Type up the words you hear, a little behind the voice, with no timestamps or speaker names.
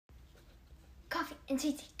and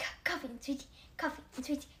sweetie, coffee and sweetie, coffee and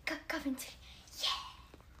sweetie, coffee and sweetie. Yeah.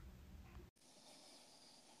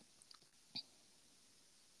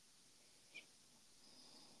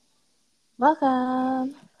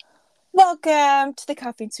 Welcome to the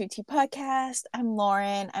Coffee and Sweet Tea podcast. I'm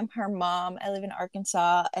Lauren. I'm her mom. I live in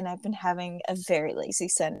Arkansas, and I've been having a very lazy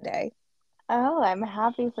Sunday. Oh, I'm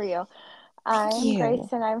happy for you. Thank I'm you.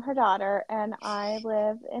 Grace and I'm her daughter, and I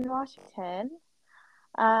live in Washington.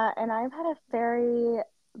 And I've had a very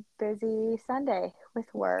busy Sunday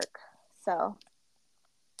with work. So,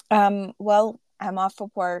 Well, I'm off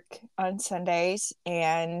of work on Sundays,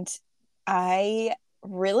 and I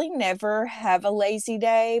really never have a lazy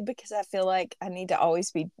day because I feel like I need to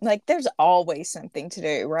always be like, there's always something to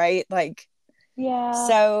do, right?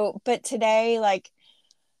 yeah. But today,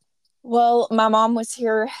 well, my mom was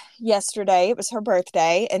here yesterday. It was her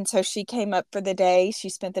birthday. And so she came up for the day. She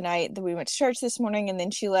spent the night that we went to church this morning and then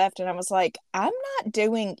she left. And I was like, I'm not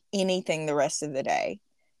doing anything the rest of the day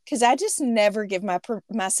because I just never give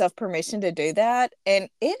myself permission to do that. And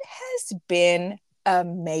it has been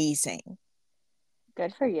amazing.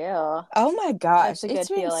 Good for you. Oh my gosh. That's a It's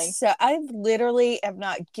good been feeling. so, I literally have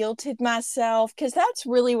not guilted myself because that's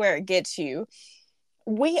really where it gets you.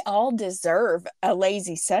 We all deserve a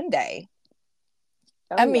lazy Sunday.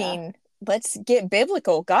 Oh, I yeah. mean, let's get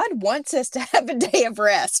biblical. God wants us to have a day of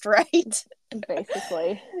rest, right?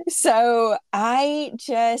 Basically. So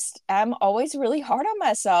I'm always really hard on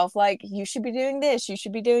myself. Like, you should be doing this, you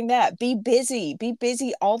should be doing that. Be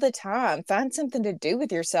busy all the time. Find something to do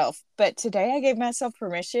with yourself. But today I gave myself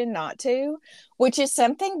permission not to, which is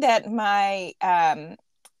something that my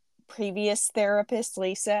previous therapist,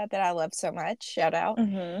 Lisa, that I love so much, shout out.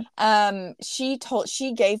 Mm-hmm.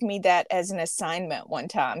 She gave me that as an assignment one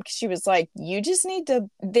time because she was like, you just need to,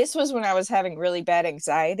 this was when I was having really bad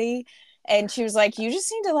anxiety, and she was like, you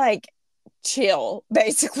just need to chill,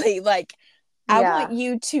 basically. Like, I want Yeah.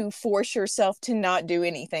 you to force yourself to not do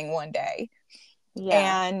anything one day.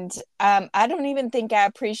 Yeah. And I don't even think I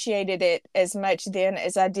appreciated it as much then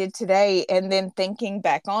as I did today. And then thinking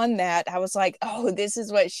back on that, I was like, oh, this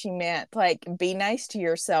is what she meant. Like, be nice to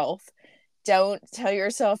yourself. Don't tell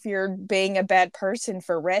yourself you're being a bad person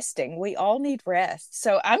for resting. We all need rest.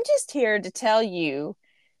 So I'm just here to tell you,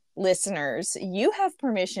 listeners, you have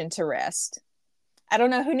permission to rest. I don't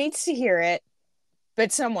know who needs to hear it,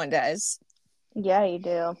 but someone does. Yeah, you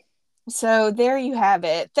do. So there you have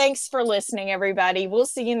it. Thanks for listening, everybody. We'll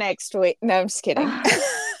see you next week. No, I'm just kidding.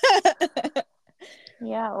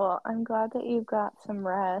 Yeah, well, I'm glad that you got some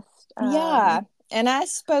rest. Yeah. And I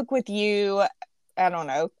spoke with you, I don't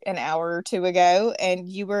know, an hour or two ago, and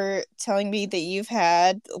you were telling me that you've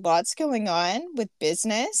had lots going on with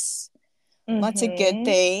business, lots of good Mm-hmm.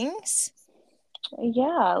 things.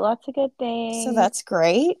 Yeah, lots of good So things. that's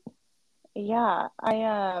great. Yeah, I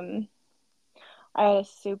had a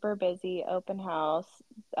super busy open house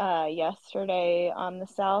yesterday on the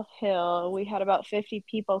South Hill. We had about 50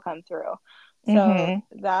 people come through. So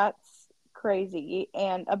Mm-hmm. that's crazy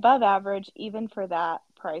and above average even for that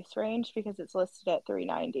price range because it's listed at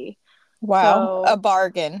 390. Wow. A So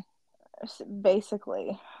bargain.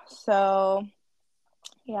 basically. So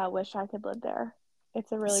yeah, I wish I could live there.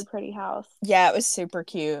 It's a really pretty house. Yeah, it was super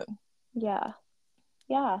cute. Yeah.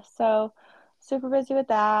 Yeah, so super busy with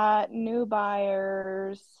that, new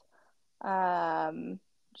buyers, um,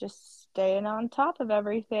 just staying on top of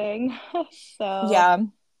everything. So, Yeah.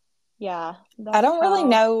 yeah, I that's don't really how,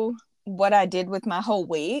 know what I did with my whole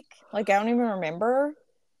week. Like, I don't even remember.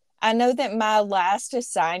 I know that my last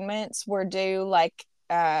assignments were due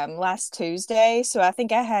last Tuesday, so I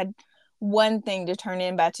think I had one thing to turn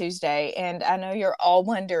in by Tuesday. And I know you're all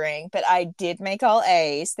wondering, but I did make all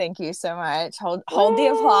A's. Thank you so much. Hold the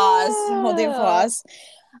applause. Hold the woo! applause.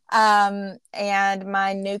 And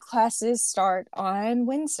my new classes start on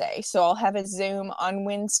Wednesday. So I'll have a Zoom on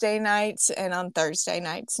Wednesday nights and on Thursday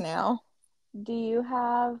nights now. Do you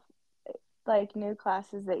have like new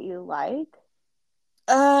classes that you like?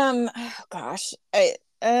 Oh gosh.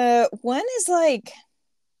 One is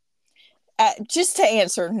just to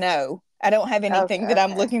answer, no. I don't have Okay, anything that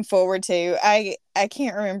I'm okay. looking forward to. I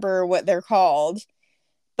can't remember what they're called,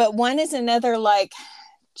 but one is another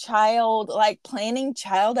child, like planning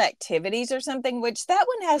child activities or something, which that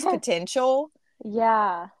one has potential.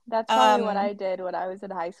 Yeah, that's probably what Um, I did when I was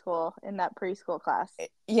in high school in that preschool class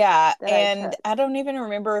yeah, that I and took. I don't even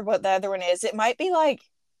remember what the other one is. It might be like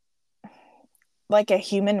a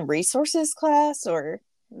human resources class or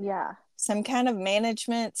Yeah. some kind of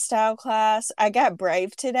management style class. I got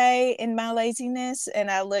brave today in my laziness, and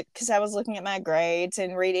I looked because I was looking at my grades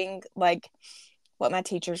and reading what my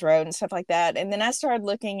teachers wrote and stuff like that. And then I started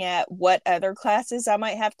looking at what other classes I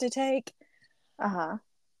might have to take. Uh-huh.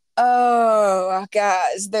 Oh,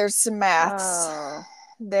 guys, there's some maths. Oh.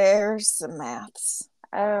 There's some maths.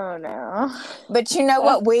 Oh no. But you know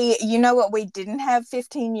what we didn't have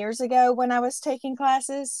 15 years ago when I was taking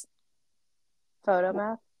classes? Photo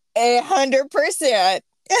math? 100%.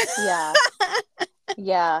 Yeah.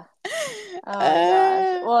 Yeah. Oh my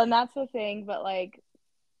gosh. Well, and that's the thing, but like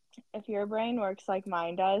if your brain works like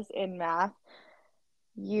mine does in math,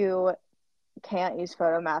 you can't use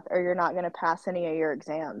photo math or you're not going to pass any of your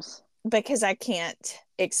exams. Because I can't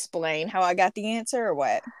explain how I got the answer or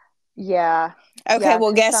what? Yeah. Okay, Yeah,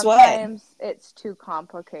 well, 'cause guess what? sometimes it's too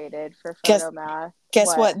complicated for photo math.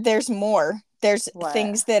 Guess what? There's more. There's What?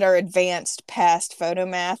 things that are advanced past photo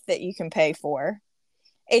math that you can pay for.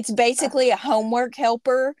 It's basically a homework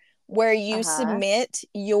helper where you submit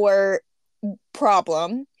your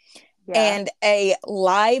problem and a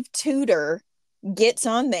live tutor gets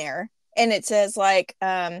on there and it says like,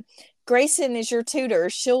 Grayson is your tutor.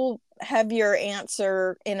 She'll have your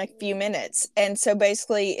answer in a few minutes. And so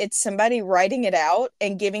basically it's somebody writing it out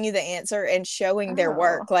and giving you the answer and showing their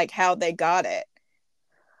work, like how they got it.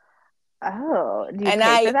 Oh, do you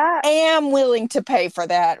pay for that? I am willing to pay for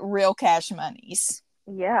that, real cash monies.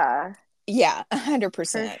 Yeah. Yeah, 100%.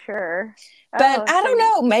 For sure. But I don't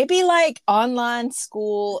know, maybe like online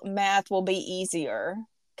school math will be easier.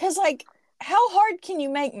 Because like, how hard can you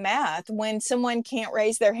make math when someone can't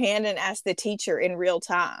raise their hand and ask the teacher in real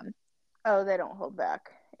time? Oh, they don't hold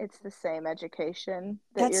back. It's the same education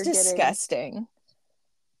that That's disgusting.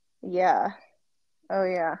 Yeah. Oh,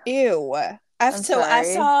 yeah. Ew. I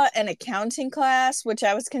saw an accounting class, which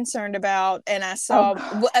I was concerned about, and I saw,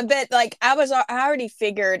 but like I already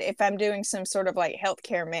figured if I'm doing some sort of like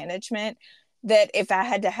healthcare management, that if I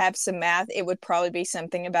had to have some math, it would probably be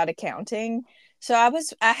something about accounting. So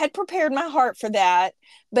I had prepared my heart for that,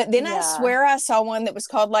 but then I swear I saw one that was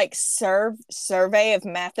called like Survey of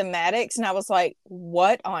Mathematics, and I was like,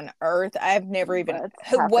 what on earth? I've never even,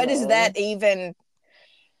 what is that even?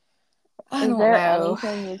 Is there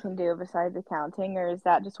anything you can do besides accounting, or is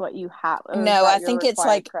that just what you have? No, I think it's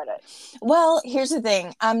like credit. Well, here's the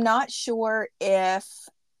thing. I'm not sure if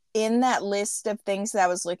in that list of things that I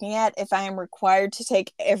was looking at, if I am required to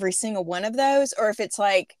take every single one of those, or if it's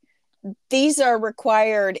like these are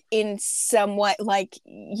required in somewhat like,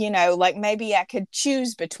 you know, like maybe I could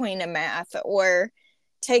choose between a math or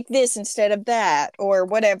take this instead of that or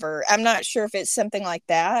whatever. I'm not sure if it's something like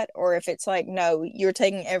that or if it's like, no, you're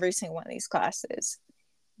taking every single one of these classes.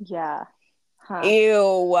 Yeah. Huh.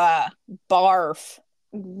 Ew. Barf.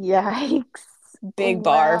 Yikes. Big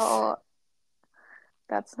barf.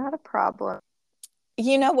 That's not a problem.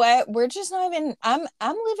 You know what? We're just not even, I'm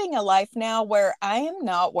living a life now where I am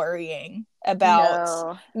not worrying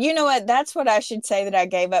about, you know what? That's what I should say that I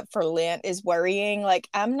gave up for Lent is worrying. Like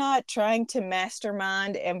I'm not trying to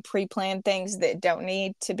mastermind and pre-plan things that don't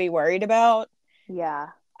need to be worried about. Yeah.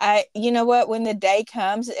 You know what? When the day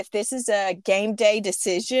comes, if this is a game day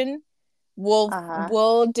decision, we'll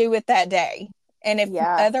do it that day. And if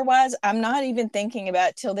otherwise, I'm not even thinking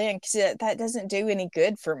about it till then because that doesn't do any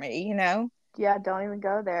good for me, you know? Yeah, don't even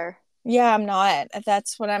go there. Yeah, I'm not.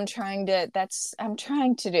 That's what I'm trying to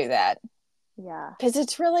do that. Yeah. Because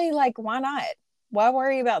it's really like, why not? Why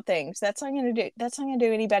worry about things? That's not going to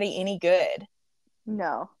do anybody any good.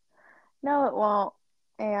 No, it won't.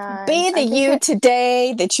 And be the you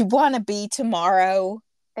today that you want to be tomorrow.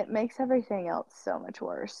 It makes everything else so much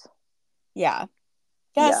worse. Yeah.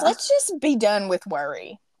 Guys, let's just be done with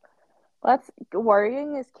worry.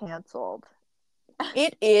 Worrying is canceled.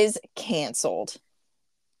 It is canceled.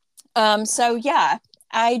 So yeah,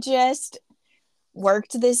 I just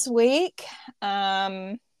worked this week.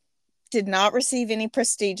 Did not receive any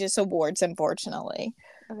prestigious awards, unfortunately.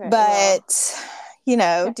 Okay, but you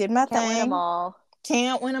know, did my thing. Can't win them all.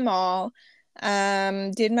 Can't win them all.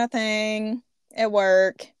 Did my thing at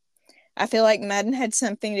work. I feel like Madden had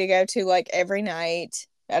something to go to like every night.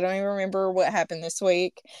 I don't even remember what happened this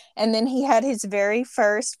week. And then he had his very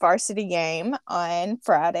first varsity game on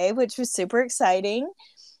Friday, which was super exciting.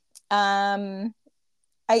 I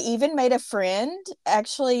even made a friend.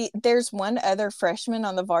 Actually, there's one other freshman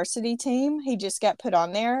on the varsity team. He just got put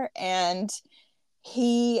on there, and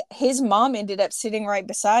his mom ended up sitting right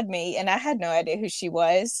beside me, and I had no idea who she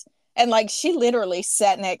was. And like she literally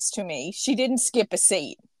sat next to me. She didn't skip a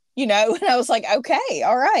seat, you know. And I was like, okay,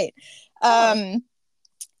 all right.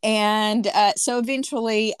 And so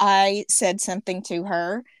eventually I said something to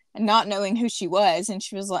her, not knowing who she was. And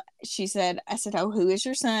she said, I said, oh, who is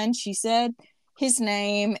your son? She said, his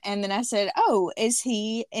name, and then I said, oh, is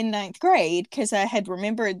he in ninth grade? Because I had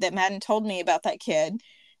remembered that Madden told me about that kid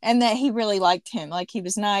and that he really liked him. Like, he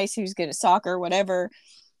was nice, he was good at soccer, whatever.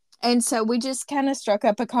 And so we just kind of struck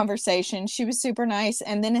up a conversation. She was super nice.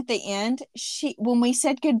 And then at the end, when we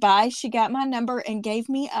said goodbye, she got my number and gave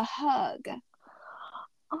me a hug.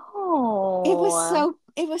 Oh,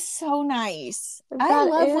 it was so nice. I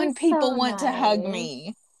love when people want to hug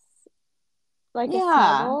me. Like a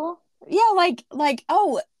snuggle? Yeah, like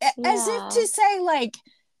as if to say, like,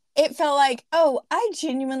 it felt like, oh, I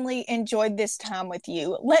genuinely enjoyed this time with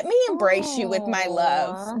you. Let me embrace you with my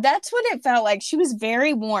love. That's what it felt like. She was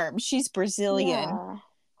very warm. She's Brazilian.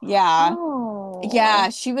 Yeah. Yeah,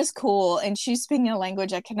 she was cool. And she's speaking a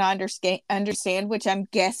language I cannot understand, which I'm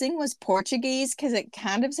guessing was Portuguese, because it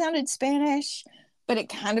kind of sounded Spanish, but it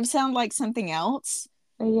kind of sounded like something else.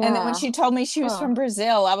 Yeah. And then when she told me she was from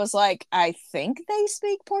Brazil, I was like, I think they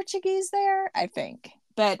speak Portuguese there. I think.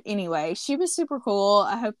 But anyway, she was super cool.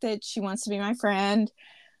 I hope that she wants to be my friend.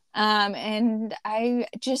 And I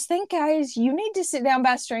just think, guys, you need to sit down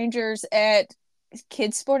by strangers at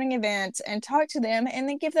kids' sporting events and talk to them, and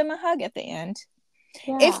then give them a hug at the end.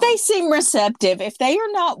 Yeah. If they seem receptive. If they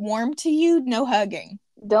are not warm to you, no hugging.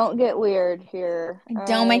 Don't get weird here.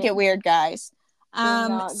 Don't make it weird, guys.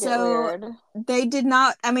 Weird. They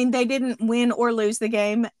didn't win or lose the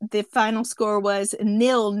game. The final score was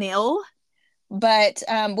 0-0. But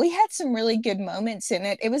we had some really good moments in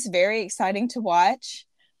it. It was very exciting to watch.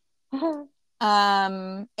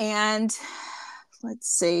 And let's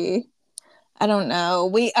see. I don't know.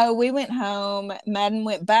 We went home. Madden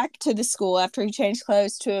went back to the school after he changed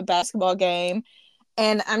clothes to a basketball game.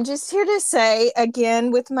 And I'm just here to say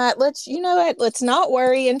again with my, let's not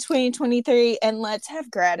worry in 2023, and let's have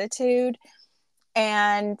gratitude.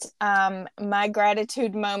 And my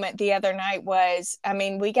gratitude moment the other night was,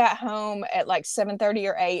 we got home at like 7:30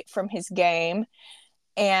 or 8 from his game,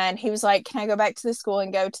 and he was like, can I go back to the school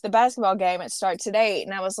and go to the basketball game? It starts at 8.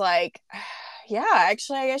 And I was like, yeah,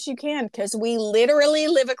 actually, I guess you can, because we literally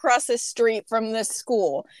live across the street from the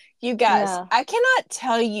school. You guys, I cannot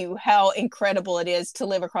tell you how incredible it is to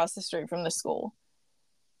live across the street from the school.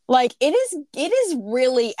 Like, it is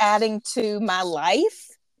really adding to my life.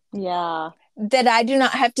 Yeah. That I do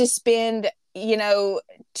not have to spend,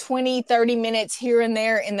 20-30 minutes here and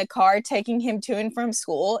there in the car taking him to and from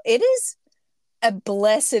school. It is a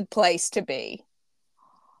blessed place to be.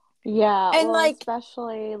 Yeah. And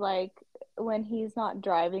especially like when he's not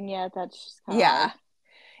driving yet, that's just kind of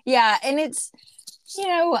yeah. And it's,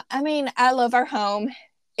 I love our home.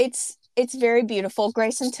 It's very beautiful.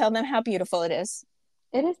 Grayson, tell them how beautiful it is.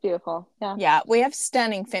 It is beautiful. Yeah. Yeah. We have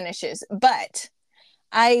stunning finishes, but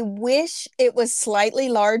I wish it was slightly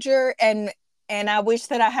larger, and I wish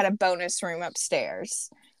that I had a bonus room upstairs.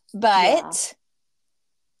 But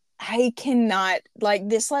I cannot, like,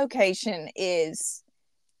 this location is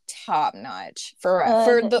top notch for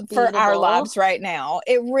our lives right now.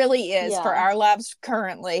 It really is for our lives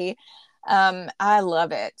currently. I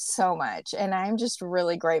love it so much, and I'm just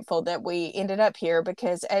really grateful that we ended up here,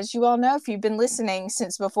 because as you all know, if you've been listening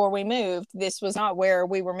since before we moved, this was not where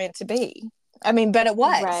we were meant to be. But it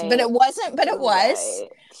was. Right. But it wasn't, but it was. Right.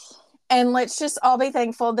 And let's just all be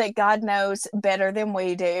thankful that God knows better than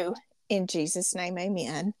we do. In Jesus' name,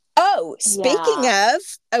 amen. Oh, speaking of,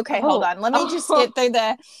 okay, hold on. Let me just get through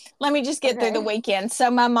through the weekend.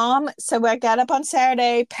 So I got up on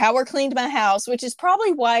Saturday, power cleaned my house, which is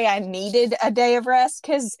probably why I needed a day of rest,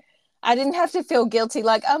 because I didn't have to feel guilty,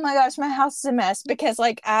 like, oh my gosh, my house is a mess, because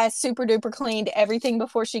like I super duper cleaned everything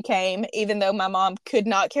before she came, even though my mom could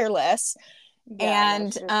not care less.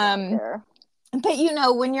 And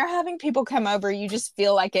but when you're having people come over, you just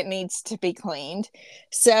feel like it needs to be cleaned.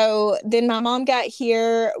 So then my mom got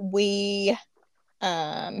here, we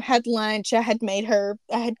had lunch. I had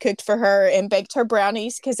cooked for her and baked her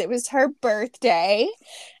brownies because it was her birthday.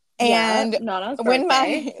 And when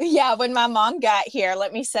my mom got here,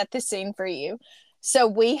 let me set the scene for you. So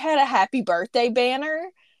we had a happy birthday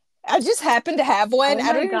banner. I just happened to have one.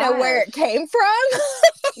 I don't even know where it came from.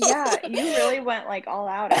 Yeah, you really went like all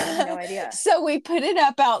out. I have no idea. So we put it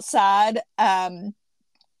up outside on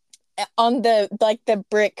the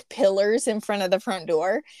brick pillars in front of the front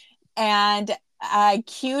door. And I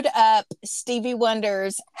queued up Stevie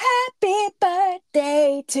Wonder's "Happy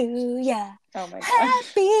Birthday to Ya." Oh my god!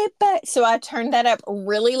 Happy birthday! So I turned that up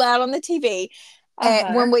really loud on the TV.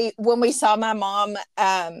 And when we saw my mom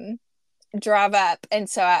drive up, and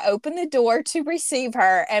so I opened the door to receive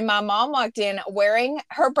her, and my mom walked in wearing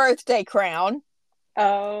her birthday crown,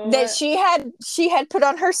 that Oh, she had put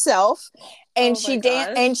on herself, and oh my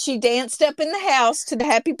gosh. she danced up in the house to the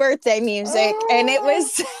happy birthday music, and it Oh,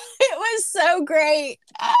 was it was so great.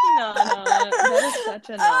 Nana. That is such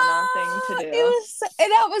a Nana thing to It do. was,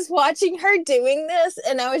 and I was watching her doing this,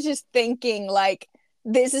 and I was just thinking, like,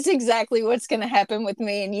 this is exactly what's going to happen with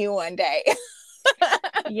me and you one day.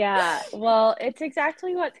 Yeah, well, it's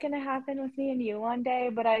exactly what's going to happen with me and you one day,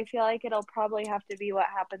 but I feel like it'll probably have to be what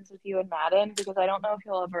happens with you and Madden because I don't know if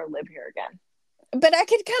you'll ever live here again. But I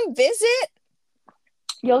could come visit.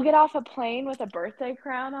 You'll get off a plane with a birthday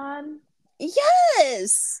crown on?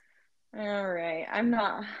 Yes. All right.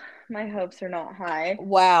 My hopes are not high.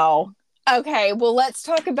 Wow. Okay, well, let's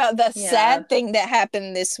talk about the Yeah. sad thing that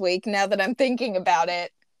happened this week now that I'm thinking about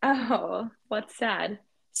it. Oh, what's sad?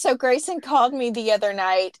 So Grayson called me the other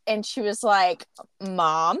night, and she was like,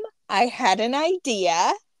 Mom, I had an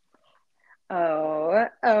idea. Oh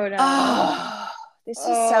no. Oh, this is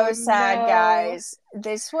so Oh sad, no. guys.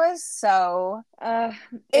 This was so, Uh,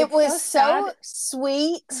 it it's was so sad. so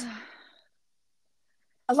sweet.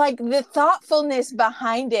 Like, the thoughtfulness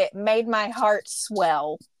behind it made my heart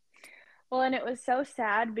swell. Well, and it was so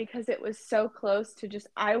sad because it was so close to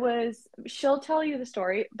she'll tell you the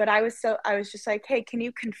story, but I was just like, hey, can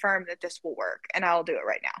you confirm that this will work? And I'll do it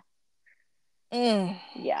right now. Mm.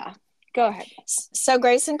 Yeah. Go ahead. So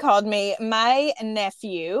Grayson called me. My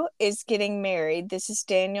nephew is getting married. This is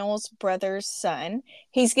Daniel's brother's son.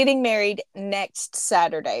 He's getting married next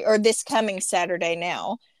Saturday, or this coming Saturday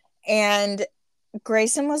now. And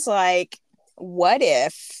Grayson was like, what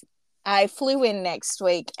if I flew in next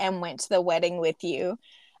week and went to the wedding with you?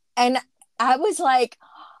 And I was like,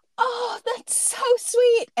 oh, that's so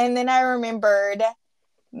sweet. And then I remembered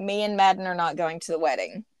me and Madden are not going to the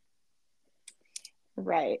wedding.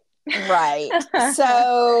 Right. Right.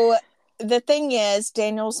 So the thing is,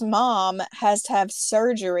 Daniel's mom has to have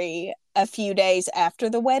surgery a few days after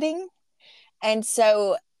the wedding. And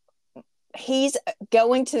so he's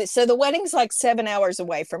going to, so the wedding's like 7 hours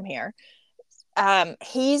away from here.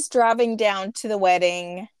 He's driving down to the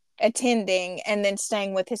wedding, attending, and then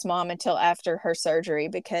staying with his mom until after her surgery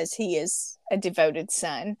because he is a devoted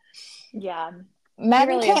son. Yeah. He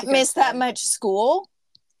Madden really is a can't good miss that son. much school.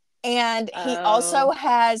 And he also Oh.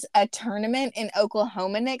 has a tournament in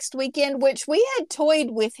Oklahoma next weekend, which we had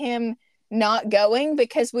toyed with him not going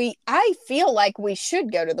because I feel like we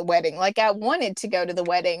should go to the wedding. Like, I wanted to go to the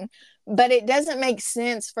wedding, but it doesn't make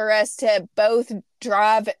sense for us to both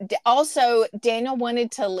drive. Also, Daniel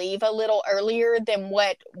wanted to leave a little earlier than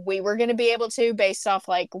what we were going to be able to based off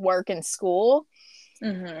like work and school.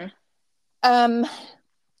 Mm-hmm.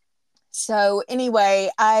 So anyway,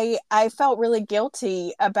 I felt really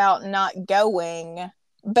guilty about not going,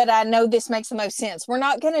 but I know this makes the most sense. We're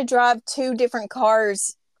not going to drive two different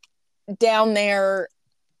cars down there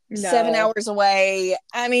 7 hours No. away.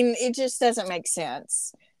 I mean, it just doesn't make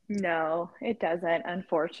sense. No, it doesn't,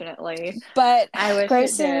 unfortunately. But I wish it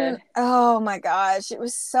Grayson, did. oh my gosh, it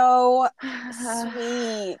was so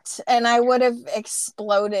sweet. And I would have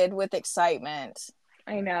exploded with excitement.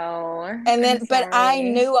 I know. And I'm then, but I sorry.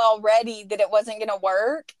 knew already that it wasn't going to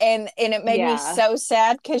work, and it made me Yeah. so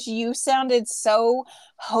sad because you sounded so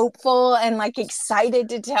hopeful and like excited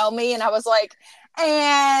to tell me, and I was like,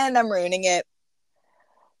 and I'm ruining it.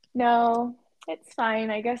 No, it's fine.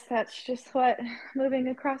 I guess that's just what moving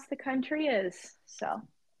across the country is. So,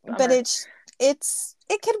 But bummer. it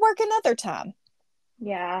could work another time,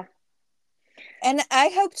 Yeah. and I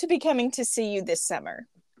hope to be coming to see you this summer.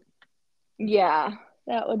 Yeah,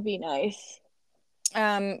 that would be nice.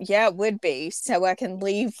 Yeah, it would be, so I can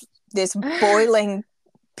leave this boiling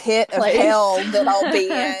pit of Place. hell that I'll be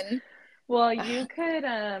in. Well, you could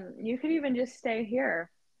even just stay here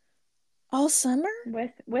All summer.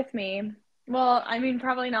 with me. Well, I mean,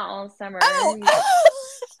 probably not all summer. Oh.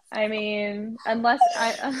 I mean, unless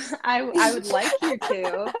I would like you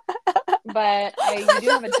to, but you do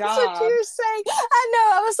have a That's what job. you're saying. I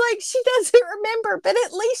know. I was like, she doesn't remember, but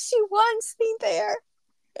at least she wants me there.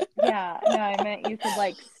 Yeah, no, I meant you could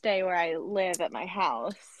like stay where I live at my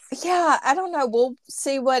house. Yeah, I don't know. We'll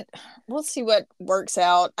see what works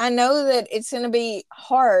out. I know that it's going to be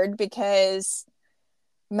hard because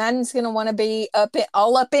Madden's going to want to be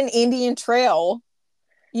all up in Indian Trail.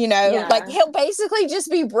 You know, like Yeah, he'll basically just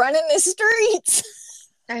be running the streets.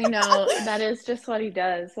 I know. That is just what he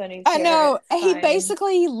does when he's I here. know. It's He fine.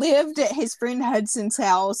 basically lived at his friend Hudson's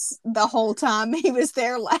house the whole time he was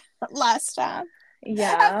there last time. I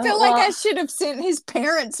Yeah. feel like I Well, should have sent his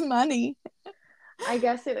parents money. I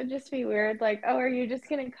guess it would just be weird. Like, oh, are you just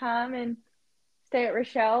gonna come and stay at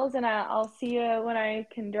Rochelle's and I'll see you when I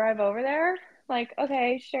can drive over there? Like,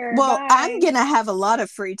 okay, sure, Well, I'm bye. going to have a lot of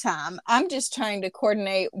free time. I'm just trying to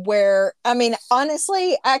coordinate where, I mean,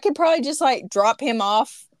 honestly, I could probably just like drop him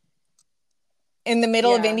off in the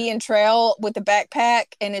middle of Yeah. Indian Trail with a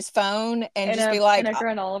backpack and his phone and just be In like, a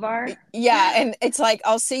granola bar. yeah. And it's like,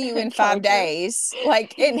 I'll see you in 5 Told you. days.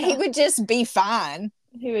 Like, and he Yeah. would just be fine.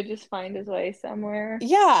 He would just find his way somewhere.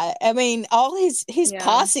 Yeah. I mean, all his Yeah.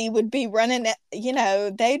 posse would be running, you know,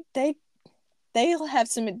 they'll have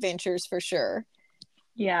some adventures for sure.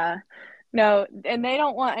 Yeah. No, and they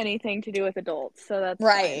don't want anything to do with adults, so that's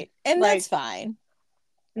Right. fine. And Like, that's fine.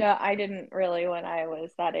 no, I didn't really when I was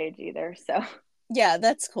that age either, so. Yeah,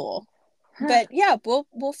 that's cool. But yeah,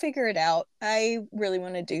 we'll figure it out. I really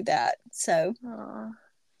want to do that. So, Aw.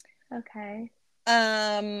 Okay.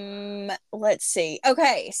 let's see.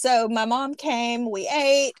 Okay, so my mom came, we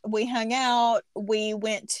ate, we hung out, we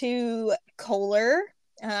went to Kohler.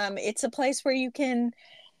 It's a place where you can,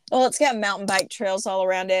 well, it's got mountain bike trails all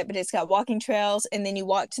around it, but it's got walking trails, and then you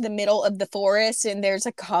walk to the middle of the forest and there's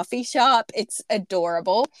a coffee shop. It's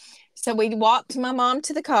adorable. So we walked my mom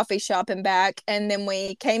to the coffee shop and back, and then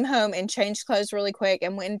we came home and changed clothes really quick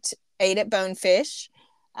and went ate at Bonefish.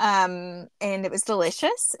 And it was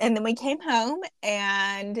delicious. And then we came home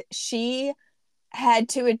and she had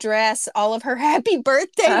to address all of her happy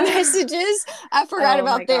birthday messages. I forgot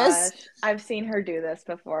about this. Gosh. I've seen her do this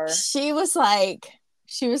before. She was like,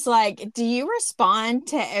 do you respond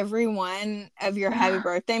to every one of your happy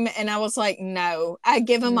birthday? And I was like, no. I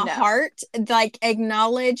give them a heart, like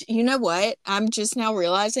acknowledge. You know what? I'm just now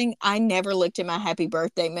realizing I never looked at my happy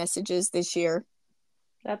birthday messages this year.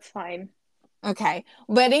 That's fine. Okay.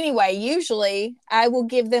 But anyway, usually I will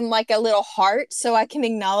give them like a little heart so I can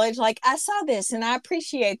acknowledge, like, I saw this and I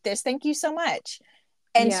appreciate this. Thank you so much.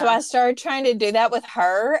 And so I started trying to do that with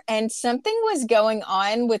her, and something was going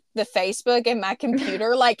on with the Facebook and my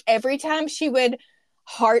computer. Like every time she would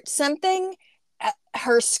heart something,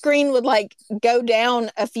 her screen would like go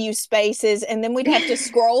down a few spaces, and then we'd have to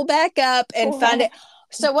scroll back up and find it.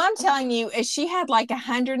 So what I'm telling you is she had like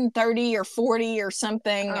 130 or 40 or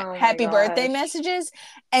something happy birthday messages,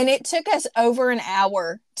 and it took us over an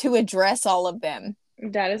hour to address all of them.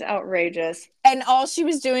 That is outrageous. And all she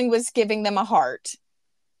was doing was giving them a heart.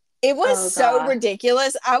 It was so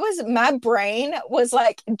ridiculous. My brain was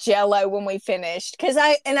like jello when we finished because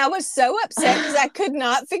I was so upset because I could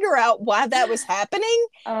not figure out why that was happening.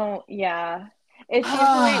 Oh, yeah. It's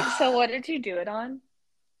usually, so what did you do it on?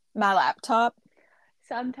 My laptop.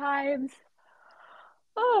 Sometimes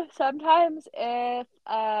if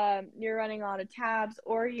you're running out of tabs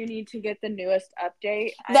or you need to get the newest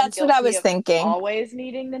update. That's what I was thinking. Always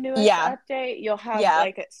needing the newest update, you'll have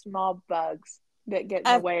like small bugs that get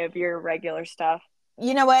in the way of your regular stuff.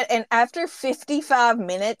 You know what? And after 55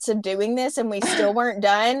 minutes of doing this and we still weren't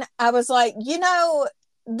done, I was like, you know,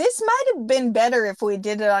 this might have been better if we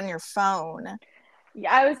did it on your phone.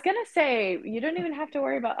 Yeah, I was going to say, you don't even have to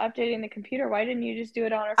worry about updating the computer. Why didn't you just do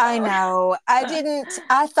it on our phone? I know. I didn't.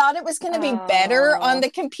 I thought it was going to be better on the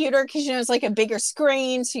computer because, you know, it's like a bigger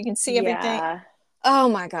screen so you can see everything. Yeah. Oh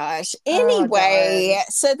my gosh. Anyway,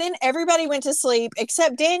 so then everybody went to sleep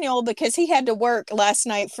except Daniel because he had to work last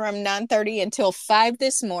night from 9:30 until 5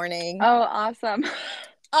 this morning. Oh, awesome.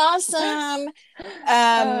 Awesome.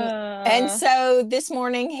 And so this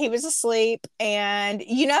morning he was asleep, and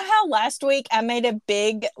you know how last week I made a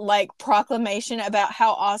big like proclamation about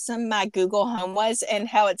how awesome my Google Home was and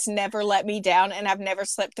how it's never let me down and I've never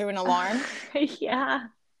slept through an alarm. Yeah.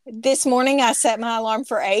 This morning I set my alarm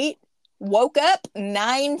for 8. Woke up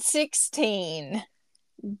 9:16.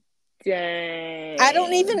 Dang. I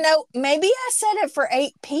don't even know. Maybe I set it for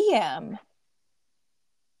 8 p.m.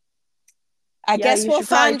 I guess we'll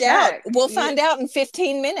find out. We'll find out in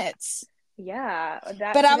 15 minutes. Yeah.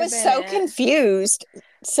 But I was so confused.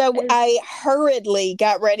 So I hurriedly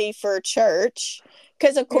got ready for church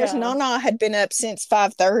because, of course, Nana had been up since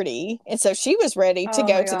 5:30. And so she was ready to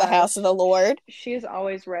go to the house of the Lord. She's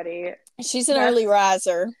always ready. She's an early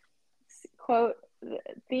riser. Quote,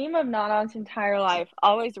 theme of Nana's entire life,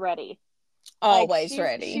 always ready. Always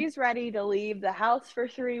ready. She's ready to leave the house for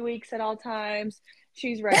 3 weeks at all times.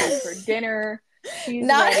 She's ready for dinner. She's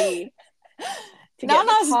ready to get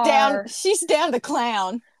Nana's in the car. down. She's down to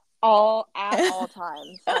clown. At all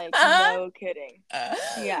times. Like, no kidding.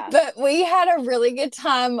 Yeah. But we had a really good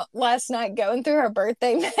time last night going through her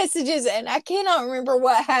birthday messages, and I cannot remember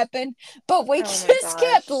what happened, but we just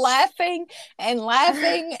kept laughing and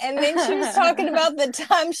laughing. And then she was talking about the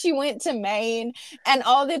time she went to Maine, and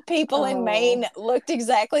all the people in Maine looked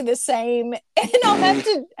exactly the same. And I'll have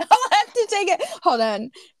to take it. Hold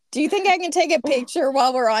on. Do you think I can take a picture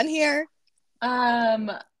while we're on here?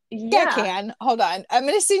 Yeah, I can. Hold on. I'm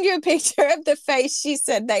going to send you a picture of the face she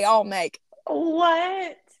said they all make.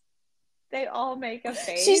 What? They all make a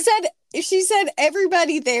face? She said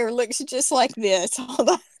everybody there looks just like this. Hold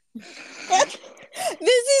on. This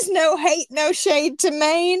is no hate, no shade to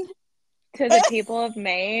Maine. To the people of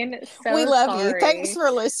Maine. So we love sorry. you. Thanks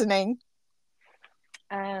for listening.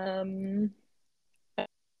 I'm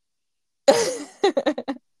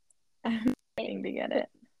waiting to get it.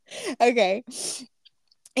 Okay.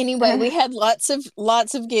 Anyway, we had lots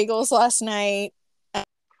of giggles last night.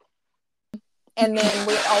 And then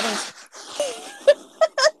we always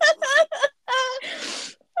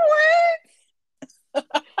What?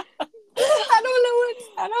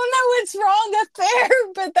 I don't know what's wrong up there,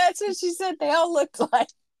 but that's what she said they all looked like.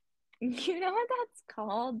 You know what that's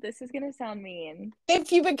called? This is gonna sound mean.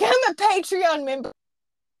 If you become a Patreon member,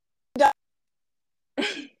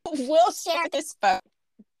 we'll share this phone.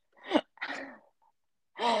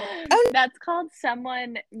 That's called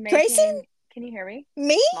someone making. Grayson? Can you hear me?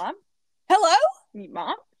 Me? Mom? Hello?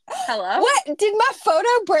 Mom? Hello? What? Did my photo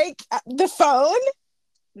break the phone?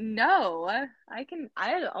 No. I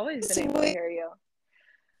had always been able to hear you.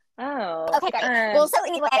 Oh. Okay, great. Well, so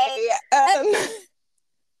anyway,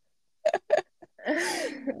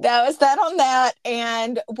 that was that on that.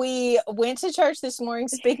 And we went to church this morning.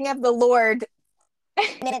 Speaking of the Lord,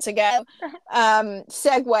 minutes ago,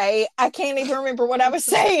 segue. I can't even remember what I was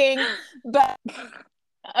saying, but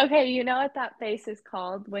okay, you know what that face is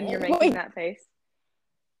called when you're making that face?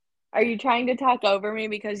 Are you trying to talk over me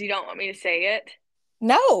because you don't want me to say it?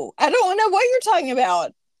 No, I don't know what you're talking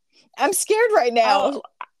about. I'm scared right now.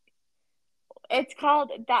 Oh,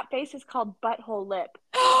 that face is called butthole lip.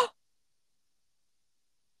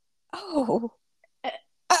 Oh.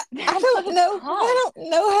 I don't know. I don't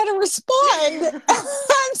know how to respond.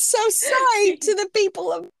 I'm so sorry to the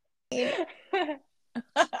people of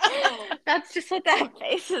That's just what that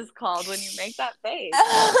face is called when you make that face.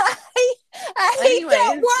 I hate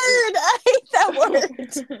that word.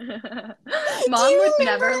 Mom would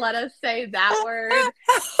never let us say that word.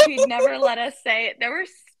 She'd never let us say it. There were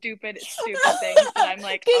stupid things that I'm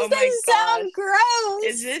like, oh my gosh. Sound gross.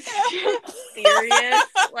 Is this serious?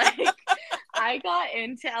 Like, I got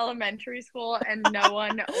into elementary school and no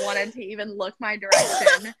one wanted to even look my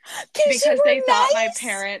direction because they thought my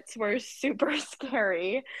parents were super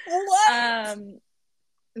scary. What?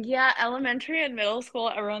 Yeah, elementary and middle school,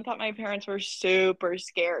 everyone thought my parents were super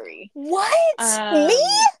scary. What? Me?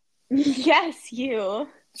 Yes, you.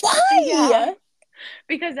 Why? Yeah.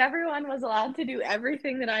 Because everyone was allowed to do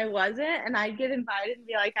everything that I wasn't, and I'd get invited and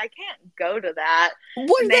be like, I can't go to that.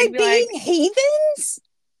 Were they being heathens?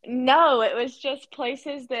 No, it was just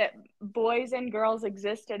places that boys and girls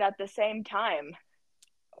existed at the same time.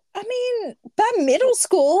 I mean, by middle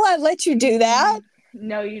school, I let you do that.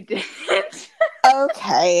 No, you didn't.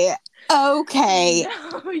 Okay. No,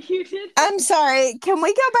 you didn't. I'm sorry. Can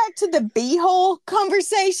we go back to the beehole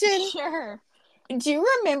conversation? Sure. Do you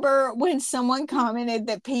remember when someone commented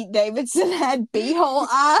that Pete Davidson had beehole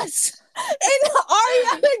eyes? And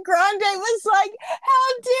Ariana Grande was like, how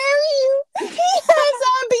dare you? He has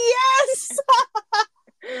IBS.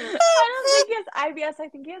 I don't think he has IBS. I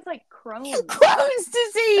think he has like Crohn's. Crohn's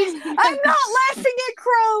disease. I'm not laughing at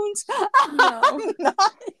Crohn's. No. I'm not.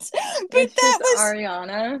 But it's that just was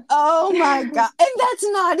Ariana. Oh my God. And that's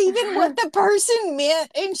not even what the person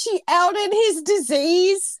meant. And she outed his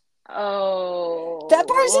disease. Oh. That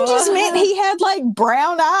person just meant he had like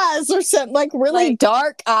brown eyes or something, like really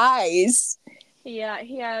dark eyes. Yeah,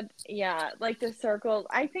 he had, like the circles.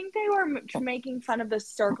 I think they were making fun of the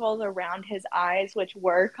circles around his eyes, which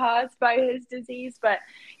were caused by his disease, but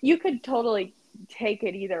you could totally take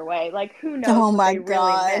it either way. Like, who knows what they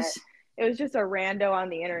really meant. It was just a rando on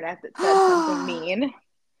the internet that said something mean.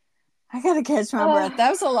 I gotta catch my breath. That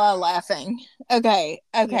was a lot of laughing. Okay.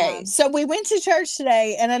 Yeah. So we went to church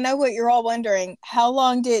today, and I know what you're all wondering. How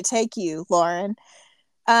long did it take you, Lauren?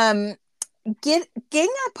 Getting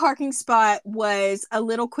a parking spot was a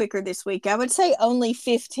little quicker this week. I would say only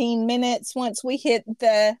 15 minutes once we hit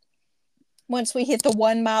the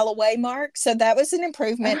 1 mile away mark. So that was an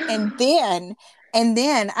improvement. And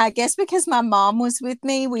then I guess because my mom was with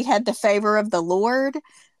me, we had the favor of the Lord.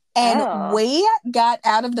 And we got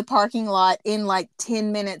out of the parking lot in like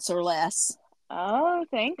 10 minutes or less. Oh,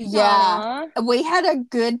 thanks, yeah. Mama. We had a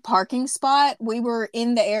good parking spot. We were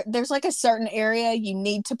in the air. There's like a certain area you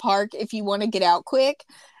need to park if you want to get out quick.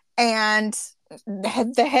 And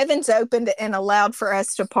the heavens opened and allowed for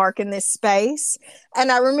us to park in this space.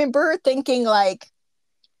 And I remember thinking like,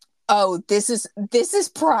 oh, this is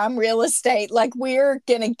prime real estate. Like, we're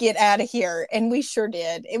going to get out of here. And we sure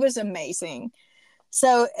did. It was amazing.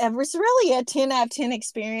 So it was really a 10 out of 10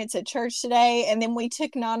 experience at church today. And then we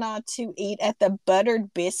took Nana to eat at the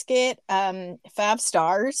Buttered Biscuit, 5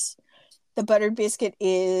 stars. The Buttered Biscuit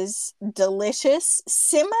is delicious,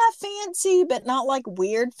 semi-fancy, but not like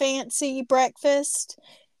weird fancy breakfast.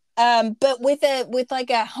 But with like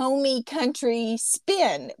a homey country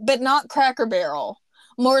spin, but not Cracker Barrel.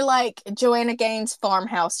 More like Joanna Gaines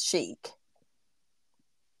farmhouse chic.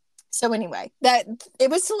 So anyway, that it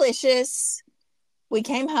was delicious. We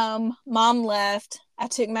came home, mom left. I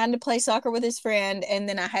took mine to play soccer with his friend, and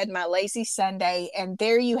then I had my lazy Sunday, and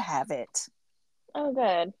there you have it. Oh,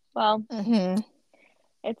 good. Well, Mm-hmm.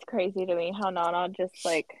 it's crazy to me how Nana just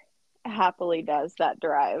like happily does that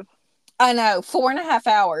drive. I know, 4.5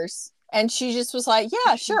 hours. And she just was like,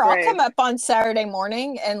 yeah, sure, I'll Brave. come up on Saturday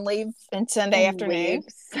morning and leave on Sunday afternoon. Leave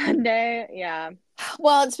Sunday, yeah.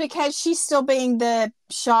 Well, it's because she's still being the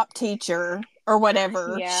shop teacher or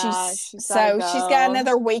whatever. Yeah, She's got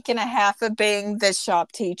another week and a half of being the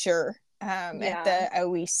shop teacher at the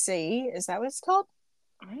OEC. Is that what it's called?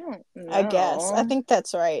 I don't know. I guess. I think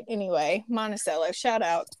that's right. Anyway, Monticello, shout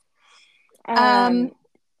out.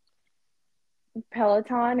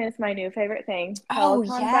 Peloton is my new favorite thing. Oh,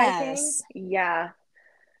 Peloton yes. biking.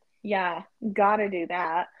 Yeah. Gotta do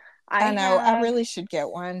that. I know. I really should get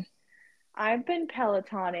one. I've been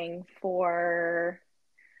Pelotoning for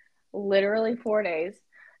literally 4 days,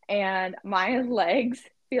 and my legs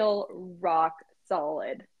feel rock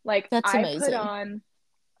solid. Like, that's amazing. I put on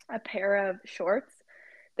a pair of shorts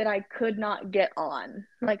that I could not get on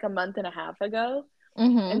like a month and a half ago,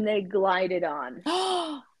 and they glided on.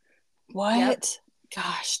 What? Yep.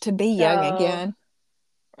 Gosh, to be young again.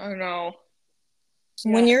 I know.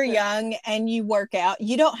 When you're young and you work out,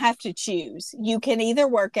 you don't have to choose. You can either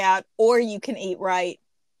work out or you can eat right.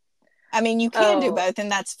 I mean, you can do both,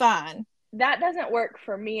 and that's fine. That doesn't work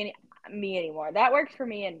for me anymore. That worked for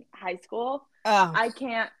me in high school. Oh. I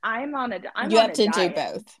can't. I'm on a diet. You have to do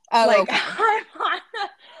both. Oh, like, okay.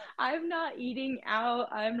 I'm not eating out.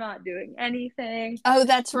 I'm not doing anything. Oh,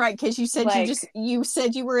 that's right. Because you said you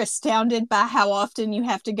said you were astounded by how often you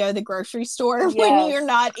have to go to the grocery store when you're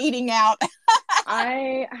not eating out.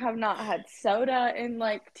 I have not had soda in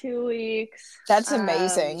like 2 weeks. That's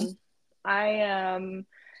amazing. I am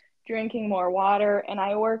drinking more water, and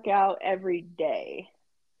I work out every day.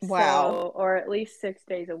 Wow. Or at least 6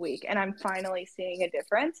 days a week. And I'm finally seeing a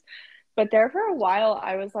difference. But there for a while,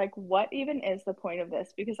 I was like, what even is the point of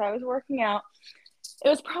this? Because I was working out. It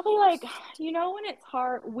was probably like, when it's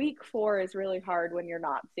hard, week 4 is really hard when you're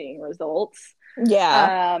not seeing results.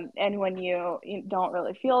 Yeah. And when you don't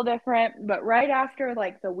really feel different. But right after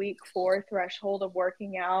like the week 4 threshold of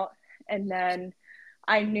working out, and then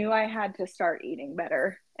I knew I had to start eating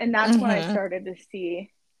better. And that's when I started to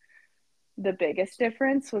see the biggest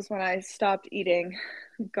difference was when I stopped eating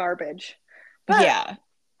garbage. But yeah.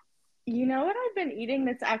 You know what I've been eating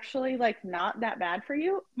that's actually like not that bad for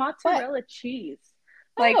you? Mozzarella cheese.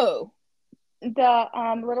 Like the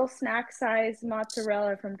little snack size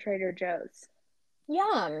mozzarella from Trader Joe's.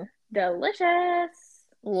 Yum. Delicious.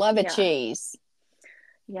 Love a cheese.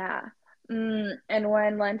 Yeah. And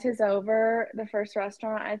when Lent is over, the first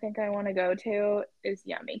restaurant I think I want to go to is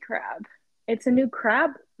Yummy Crab. It's a new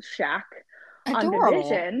crab shack on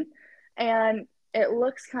Division, and it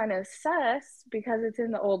looks kind of sus because it's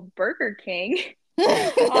in the old Burger King.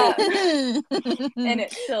 And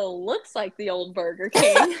it still looks like the old Burger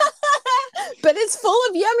King. But it's full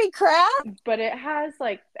of yummy crab. But it has,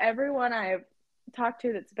 like, everyone I've talked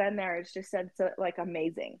to that's been there has just said it's, like,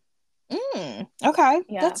 amazing. Okay.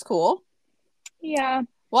 Yeah. That's cool. Yeah.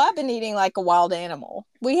 Well, I've been eating like a wild animal.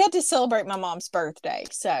 We had to celebrate my mom's birthday,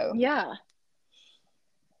 so. Yeah.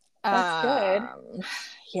 That's good.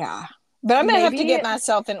 Yeah. But I'm going to have to get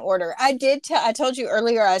myself in order. I told you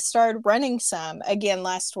earlier I started running some again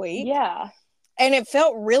last week. Yeah. And it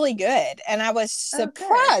felt really good. And I was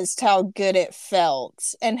surprised how good it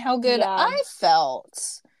felt and how good I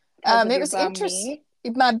felt. It was interesting.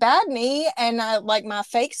 My bad knee and like my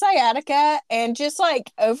fake sciatica and just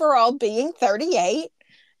like overall being 38.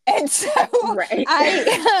 And so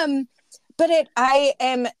I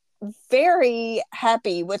am very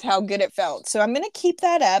happy with how good it felt. So I'm going to keep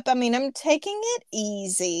that up. I mean, I'm taking it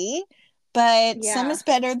easy, but some is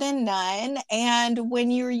better than none. And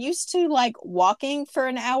when you're used to like walking for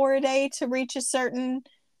an hour a day to reach a certain,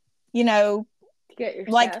 get your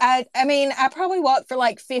like I mean, I probably walk for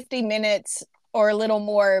like 50 minutes or a little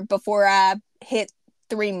more before I hit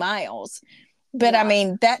 3 miles. But I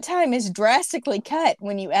mean, that time is drastically cut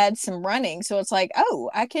when you add some running. So it's like,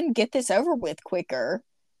 oh, I can get this over with quicker.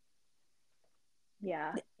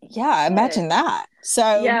 Yeah. Yeah, imagine Good. that.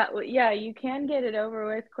 So, Yeah, you can get it over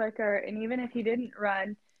with quicker. And even if you didn't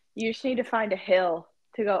run, you just need to find a hill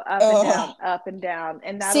to go ugh. up and down,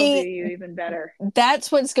 and that'll do See, you even better.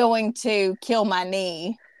 that's what's going to kill my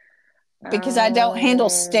knee because I don't handle Um,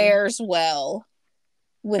 stairs well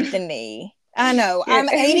with the knee. I know. you're I'm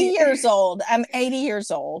 80 years old. I'm 80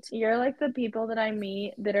 years old. you're like the people that I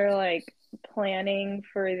meet that are like planning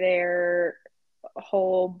for their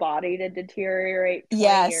whole body to deteriorate 20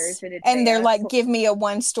 years Yes. in And they're advance. like, give me a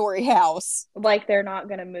 1-story house. Like they're not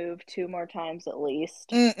gonna move 2 more times at least.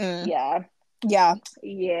 Mm-mm. Yeah. Yeah, I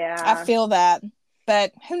Yeah. feel that.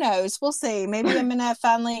 But who knows? We'll see. Maybe I'm going to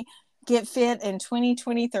finally get fit in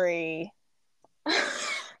 2023. That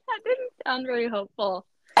didn't sound very hopeful.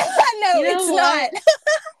 I know You know it's what?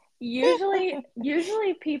 not.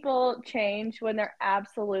 Usually people change when they're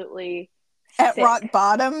absolutely At sick. rock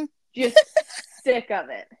bottom. Just sick of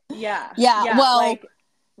it. Yeah. Yeah, well, like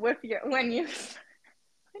with your when you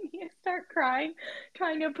start crying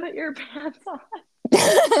trying to put your pants on.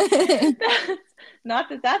 That's, not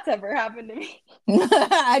that that's ever happened to me.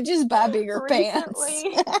 I just buy bigger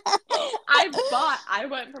Recently, pants. I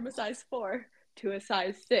went from a size 4 to a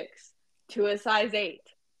size 6 to a size 8.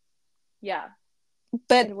 Yeah.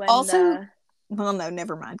 But And also, well, no,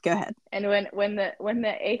 never mind. Go ahead. and when the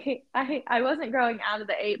 8, I wasn't growing out of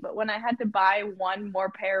the 8, but when I had to buy one more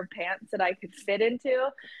pair of pants that I could fit into,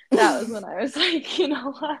 that was when I was like, you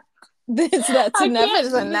know what? That's I enough can't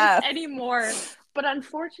is do this enough. anymore. But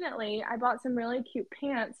unfortunately, I bought some really cute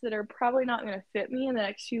pants that are probably not going to fit me in the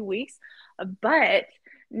next few weeks. But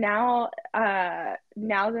now that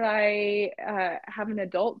I have an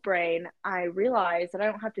adult brain, I realize that I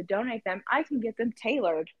don't have to donate them. I can get them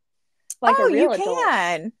tailored like a Oh, you real adult.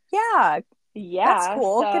 can. Yeah, that's Yeah,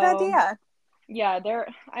 cool. Good so idea. yeah,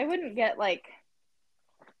 I wouldn't get like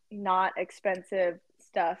not expensive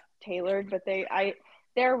stuff tailored, but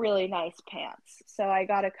they're really nice pants. So I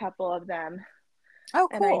got a couple of them. Oh,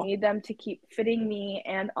 And I cool. need them to keep fitting me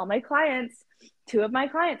and all my clients. 2 of my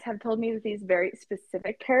clients have told me that these very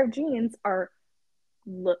specific pair of jeans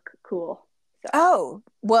look cool. So Oh,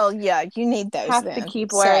 well, yeah, you need those have to then.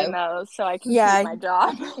 keep wearing So, those so I can yeah, keep my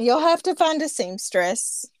job. you'll have to find a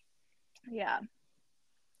seamstress. Yeah.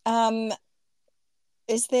 Um,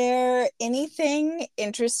 is there anything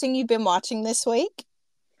interesting you've been watching this week?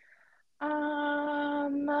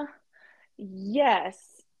 Yes.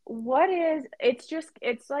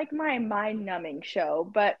 It's like my mind numbing show,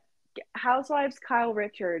 but Housewives Kyle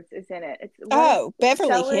Richards is in it. Oh, Beverly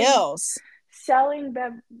selling Hills.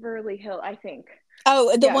 Beverly Hill, I think.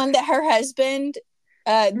 Oh, the Yeah. one that her husband,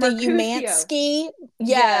 the Mercutio. Umansky.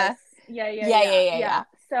 Yeah. Yes. Yeah. Yeah.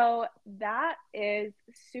 So that is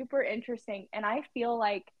super interesting. And I feel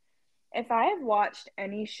like if I have watched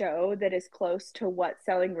any show that is close to what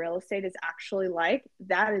selling real estate is actually like,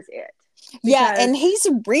 that is it. Yeah, and Because he's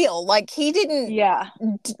real. Like he didn't yeah,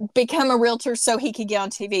 become a realtor so he could get on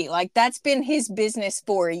TV. Like that's been his business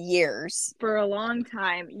for years. for a long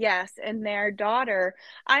time. Yes, and their daughter,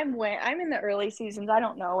 I'm in the early seasons. I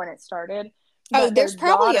don't know when it started, Oh, but their there's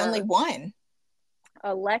probably daughter, only one.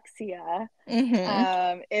 Alexia,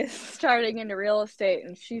 Mm-hmm. is starting into real estate,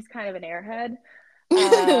 and she's kind of an airhead.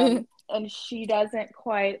 And she doesn't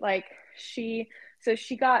quite like she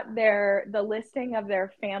got the listing of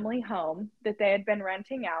their family home that they had been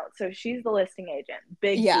renting out. So she's the listing agent.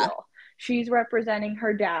 Big Yeah. deal. She's representing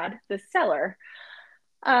her dad, the seller.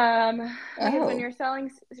 Because when you're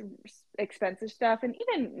selling expensive stuff and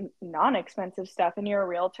even non-expensive stuff and you're a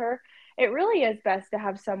realtor, it really is best to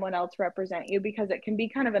have someone else represent you because it can be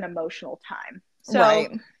kind of an emotional time. So,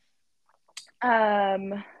 right.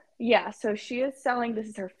 Yeah, so she is selling, this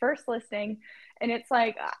is her first listing, and it's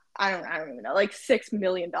like I don't even know, like $6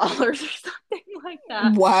 million or something like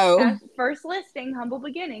that. Wow. First listing, humble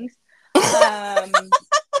beginnings.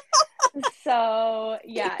 So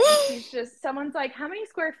yeah, and she's just, someone's like, how many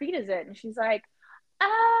square feet is it? And she's like,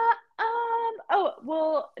 oh,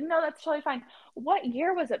 well, no, that's totally fine. What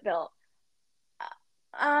year was it built?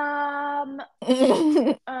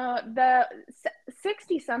 The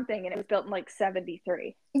 60 something, and it was built in like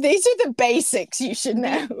 73. These are the basics you should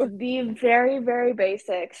know. The very, very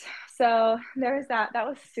basics. So there's that. That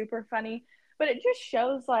was super funny. But it just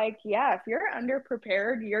shows like, yeah, if you're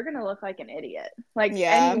underprepared, you're going to look like an idiot. Like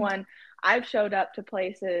anyone, I've showed up to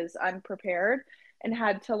places unprepared and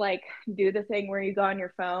had to like do the thing where you go on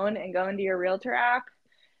your phone and go into your realtor app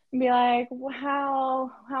and be like,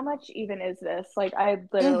 wow, how much even is this? Like, I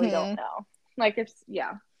literally don't know. Like,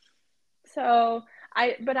 yeah. So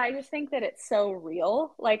but I just think that it's so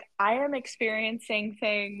real. Like, I am experiencing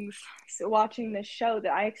things, watching this show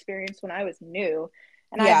that I experienced when I was new.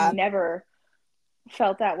 And I've never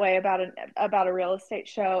felt that way about a real estate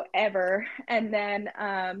show ever. And then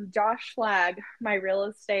Josh Flagg, my real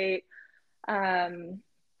estate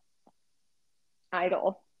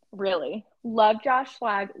idol, really. Love Josh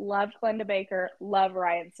Flagg, love Glenda Baker, love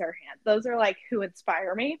Ryan Serhant. Those are like who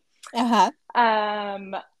inspire me. But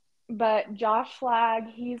Josh Flagg,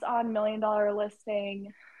 he's on $1 Million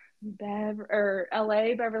Listing, or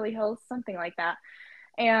LA, Beverly Hills, something like that.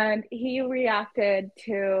 And he reacted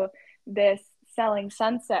to this Selling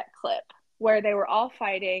Sunset clip where they were all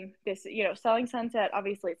fighting this, Selling Sunset,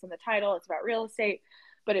 obviously it's in the title, it's about real estate,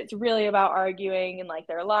 but it's really about arguing and like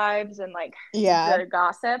their lives and like their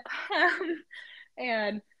gossip.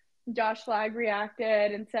 And Josh Flagg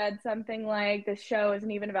reacted and said something like, this show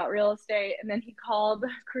isn't even about real estate. And then he called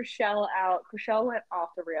Chrishell out. Chrishell went off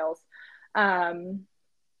the rails. And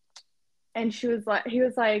he was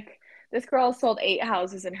like, this girl sold 8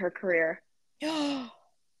 houses in her career. Dang.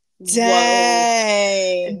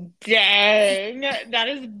 That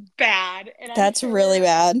is bad. And that's really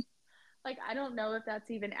bad. Like, I don't know if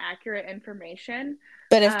that's even accurate information.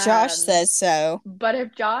 But if Josh says so.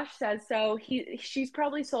 She's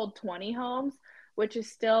probably sold 20 homes, which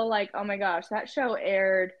is still like, oh my gosh, that show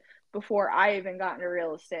aired before I even got into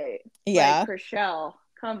real estate. Yeah. Like, Chrishell,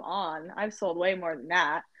 come on. I've sold way more than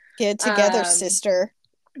that. Get it together, sister.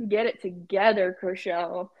 Get it together,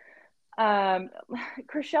 Chrishell.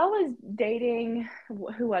 Chrishell was dating,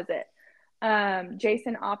 who was it?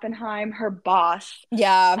 Jason Oppenheim, her boss.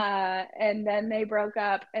 Yeah. And then they broke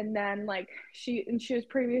up, and then like she was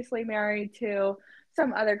previously married to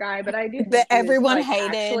some other guy, but I do think everyone was, like,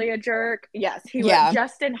 hated. Actually a jerk. Yes, he was.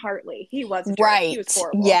 Justin Hartley. He was a jerk. Right. He was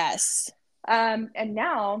horrible. Yes. And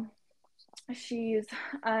now she's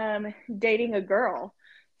dating a girl.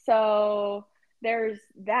 So there's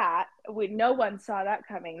that. No one saw that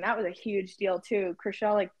coming. That was a huge deal too.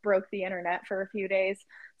 Chrishell like broke the internet for a few days.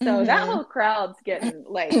 So that whole crowd's getting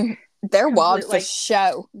like they're wild for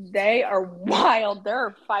show. They are wild. There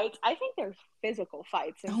are fights. I think there's physical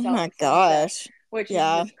fights. Oh my gosh. Which is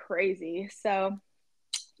just crazy. So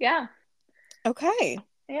yeah. Okay.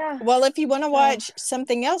 Yeah. Well, if you want to watch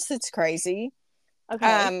something else that's crazy,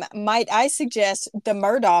 might I suggest The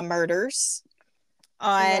Murdaugh Murders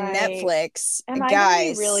on Netflix. Am guys, I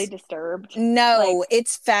gonna be really disturbed? No,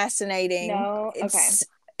 it's fascinating. No,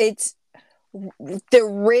 it's the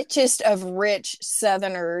richest of rich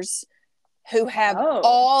Southerners who have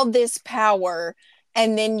all this power,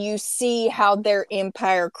 and then you see how their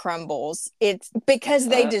empire crumbles. It's because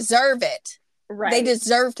they deserve it. Right. They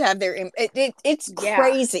deserve to have their it's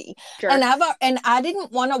crazy. Sure. And I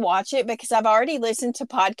didn't want to watch it because I've already listened to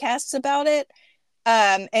podcasts about it.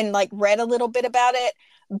 And like read a little bit about it,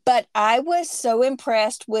 but I was so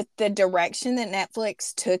impressed with the direction that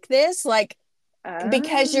Netflix took this, like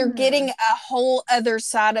because you're getting a whole other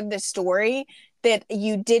side of the story that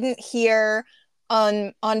you didn't hear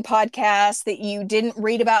on podcasts, that you didn't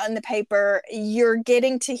read about in the paper. You're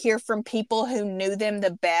getting to hear from people who knew them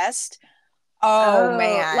the best. Oh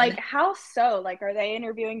man. Like how so? Like are they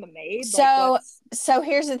interviewing the maid? So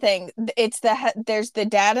here's the thing. There's the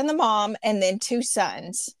dad and the mom and then 2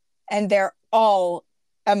 sons, and they're all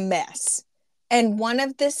a mess. And one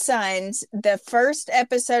of the sons, the first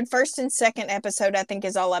and second episode, I think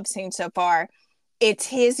is all I've seen so far. It's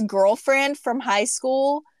his girlfriend from high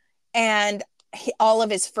school and all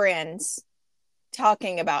of his friends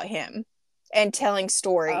talking about him and telling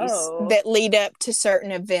stories that lead up to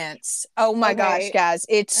certain events. Oh my gosh, guys.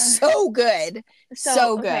 It's so good.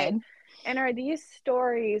 So good. And are these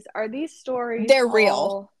stories they're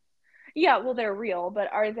real? Yeah, well, they're real,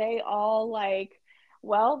 but are they all like,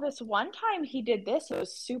 well, this one time he did this, it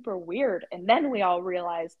was super weird, and then we all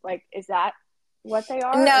realized, like, is that what they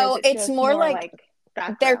are? No, it's more like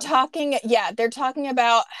background? They're talking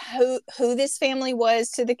about who this family was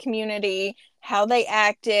to the community, how they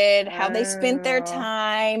acted, how they spent their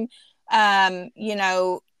time,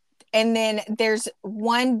 and then there's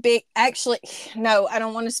one big, actually, no, I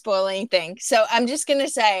don't want to spoil anything. So I'm just going to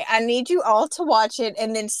say, I need you all to watch it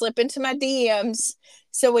and then slip into my DMs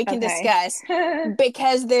so we can discuss,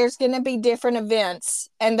 because there's going to be different events.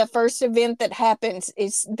 And the first event that happens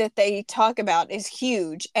is that they talk about is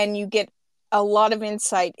huge, and you get a lot of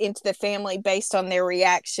insight into the family based on their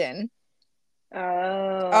reaction.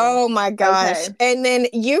 Oh my gosh. Okay. And then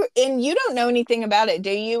you don't know anything about it,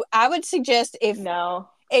 do you? I would suggest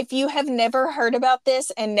if you have never heard about this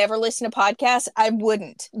and never listened to podcasts, I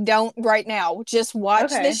wouldn't. Don't right now. Just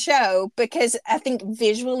watch the show, because I think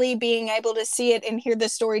visually being able to see it and hear the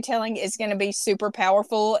storytelling is going to be super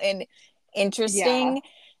powerful and interesting.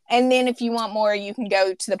 And then if you want more, you can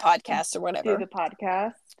go to the podcast or Do whatever. the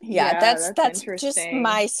podcast. Yeah, that's just interesting.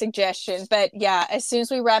 my suggestion. But yeah, as soon as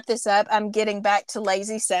we wrap this up, I'm getting back to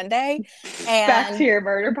Lazy Sunday, and Back to your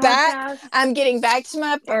murder podcast. I'm getting back to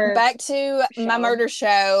my show. murder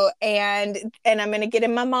show, and I'm gonna get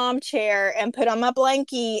in my mom chair and put on my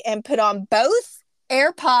blankie and put on both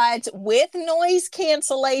AirPods with noise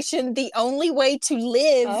cancellation. The only way to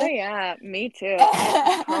live. Oh yeah, me too.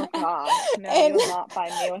 Oh gosh, no, you will not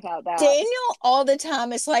find me without that. Daniel all the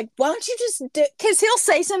time is like, why don't you just do, because he'll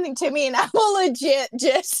say something to me and I will legit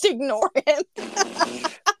just ignore him. Because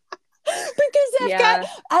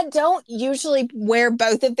I don't usually wear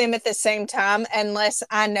both of them at the same time unless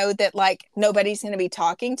I know that like nobody's going to be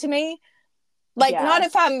talking to me. Like not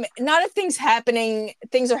if things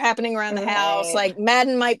are happening around the house, like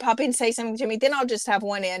Madden might pop in and say something to me, then I'll just have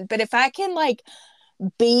one in. But if I can like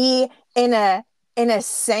be in a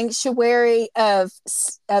sanctuary of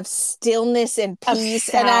stillness and peace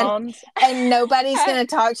and nobody's gonna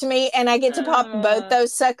talk to me and I get to pop both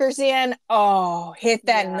those suckers in, hit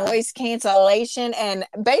that noise cancellation, and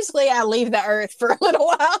basically I leave the earth for a little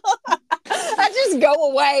while. I just go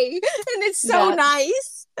away and it's so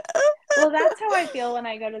nice. Well, that's how I feel when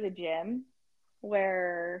I go to the gym,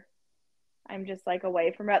 where I'm just like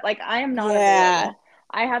away from it. Like I am not available.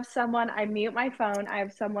 I mute my phone. I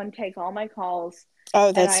have someone take all my calls.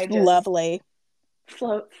 Oh, that's lovely.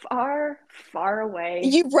 Float far, far away.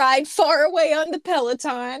 You ride far away on the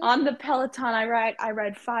Peloton. On the Peloton, I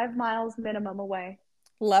ride 5 miles minimum away.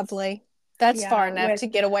 Lovely. That's far enough to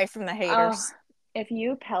get away from the haters. If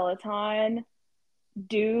you Peloton,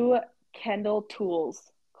 do Kendall Tools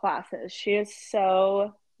classes. She is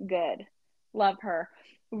so good. Love her.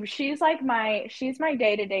 She's my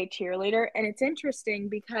day-to-day cheerleader, and it's interesting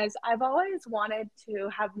because I've always wanted to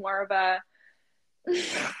have more of a I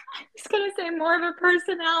was gonna say more of a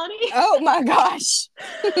personality. Oh my gosh.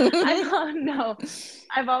 I don't know.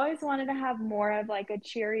 I've always wanted to have more of like a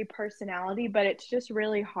cheery personality, but it's just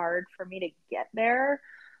really hard for me to get there.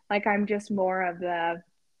 Like I'm just more of the,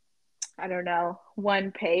 I don't know,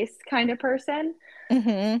 one pace kind of person.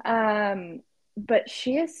 Mm-hmm. But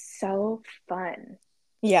she is so fun.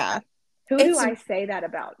 Yeah. Who do I say that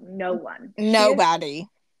about? No one. Nobody.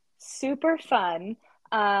 Super fun.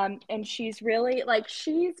 And she's really like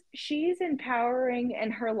she's empowering,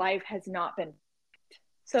 and her life has not been.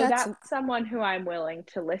 So that's someone who I'm willing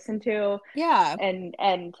to listen to. Yeah.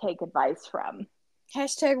 And take advice from.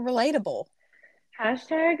 #relatable.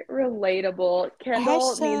 #relatable.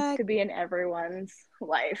 Kendall needs to be in everyone's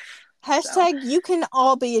life. You can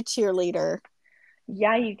all be a cheerleader.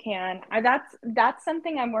 Yeah, you can. That's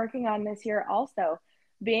something I'm working on this year also.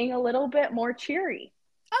 Being a little bit more cheery.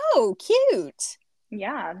 Oh, cute.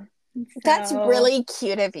 Yeah. That's really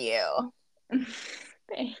cute of you.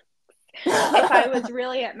 Thanks. If I was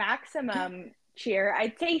really at maximum cheer,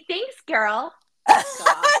 I'd say thanks, girl.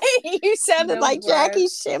 You sounded like Jackie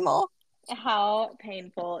Schimmel. How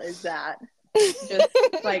painful is that?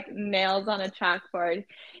 Just like nails on a chalkboard.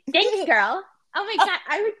 Thanks, girl. Oh my god,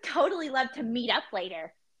 I would totally love to meet up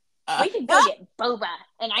later. We could go get boba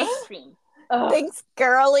and ice cream. Thanks,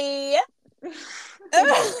 girly.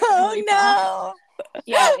 Oh no.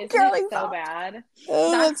 Yeah, isn't it so bad?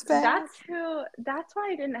 Oh, that's bad. That's why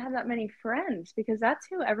I didn't have that many friends, because that's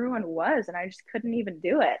who everyone was, and I just couldn't even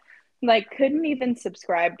do it. Like, couldn't even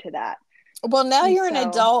subscribe to that. Well, now you're an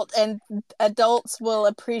adult, and adults will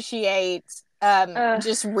appreciate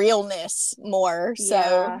just realness more.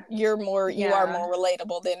 So you are more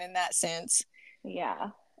relatable then in that sense.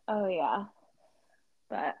 Yeah. Oh yeah.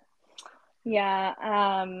 But yeah.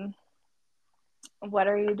 What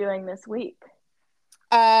are you doing this week?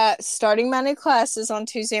 Starting my new classes on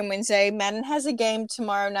Tuesday and Wednesday. Madden has a game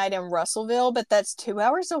tomorrow night in Russellville, but that's 2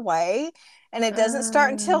 hours away, and it doesn't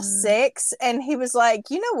start until 6. And he was like,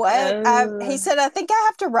 you know what? He said, I think I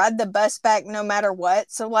have to ride the bus back no matter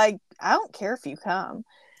what. So like, I don't care if you come.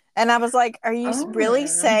 And I was like, are you really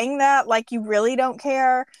saying that? Like, you really don't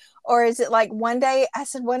care? Or is it like one day, I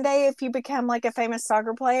said, one day if you become like a famous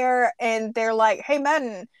soccer player and they're like, hey,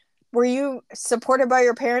 Madden, were you supported by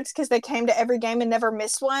your parents because they came to every game and never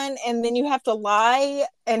missed one? And then you have to lie.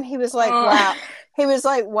 And he was like, wow. He was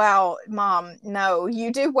like, wow, Mom, no,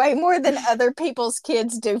 you do way more than other people's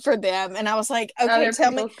kids do for them. And I was like, okay,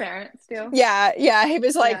 tell me. Parents do. Yeah. Yeah. He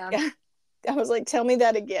was like, I was like, tell me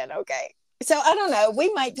that again. Okay. So I don't know.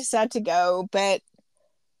 We might decide to go, but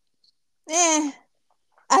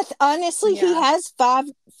honestly, he has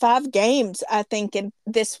five games, I think, in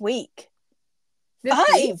this week.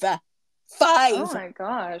 Five. Oh my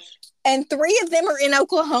gosh. And 3 of them are in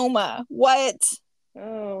Oklahoma. What?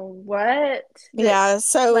 Oh, what? Yeah,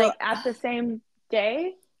 so Like at the same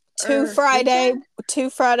day? two Or Friday, weekend? 2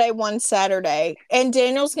 Friday, 1 Saturday. And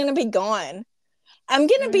Daniel's gonna be gone. I'm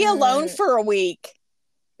gonna be alone Mm, for a week.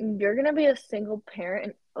 you're gonna be a single parent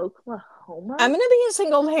in I'm Oklahoma? gonna be a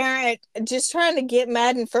single parent just trying to get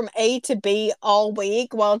Madden from A to B all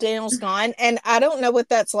week while Daniel's gone. And I don't know what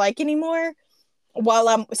that's like anymore.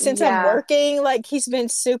 Since I'm Yeah, working, like he's been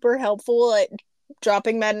super helpful at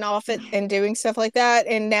dropping Madden off it and doing stuff like that.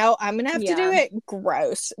 And now I'm gonna have to do yeah. it.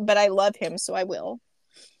 Gross. But I love him, so I will.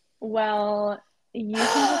 Well, you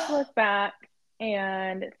can just look back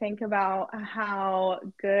and think about how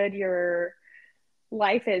good your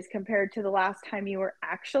life is compared to the last time you were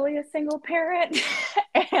actually a single parent.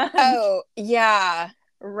 And Oh, yeah.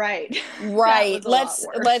 right, that Right. was a lot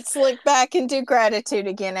worse. Let's look back and do gratitude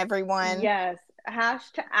again, everyone. Yes,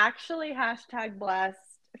 hashtag blessed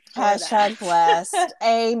for Hashtag that. blessed.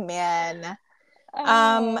 Amen.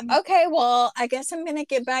 Um, Okay, well, I guess I'm gonna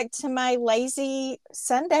get back to my lazy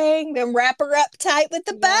Sunday. I'm gonna wrap her up tight with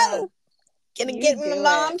the yeah, bow. Gonna you get in the do it.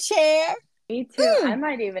 mom chair. Me too. I Mm.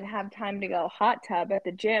 might even have time to go hot tub at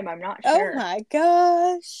the gym. I'm not Oh sure. my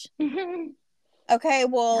gosh. Yeah. Okay,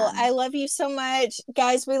 well, I love you so much.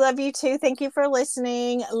 Guys, we love you too. Thank you for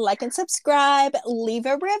listening. Like and subscribe, leave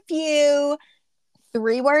a review.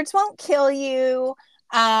 3 words won't kill you.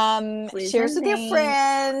 Please Shares and with your thanks.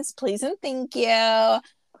 friends, please and thank you.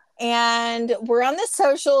 And we're on the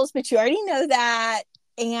socials, but you already know that.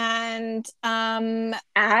 And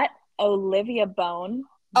At Olivia Bone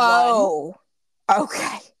 1. oh,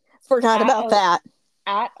 okay. Forgot At about that.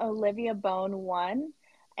 at Olivia Bone 1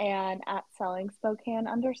 and at Selling Spokane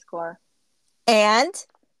 _. And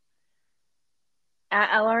At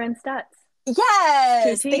LRN Stutz. 2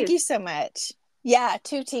 yes, thank T's. you so much. Yeah,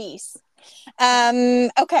 2 T's. Yeah.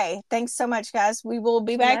 Okay, thanks so much, guys. We will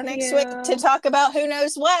be back Love next week to you. talk about who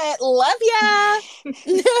knows what. Love ya.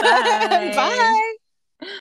 Bye. Bye.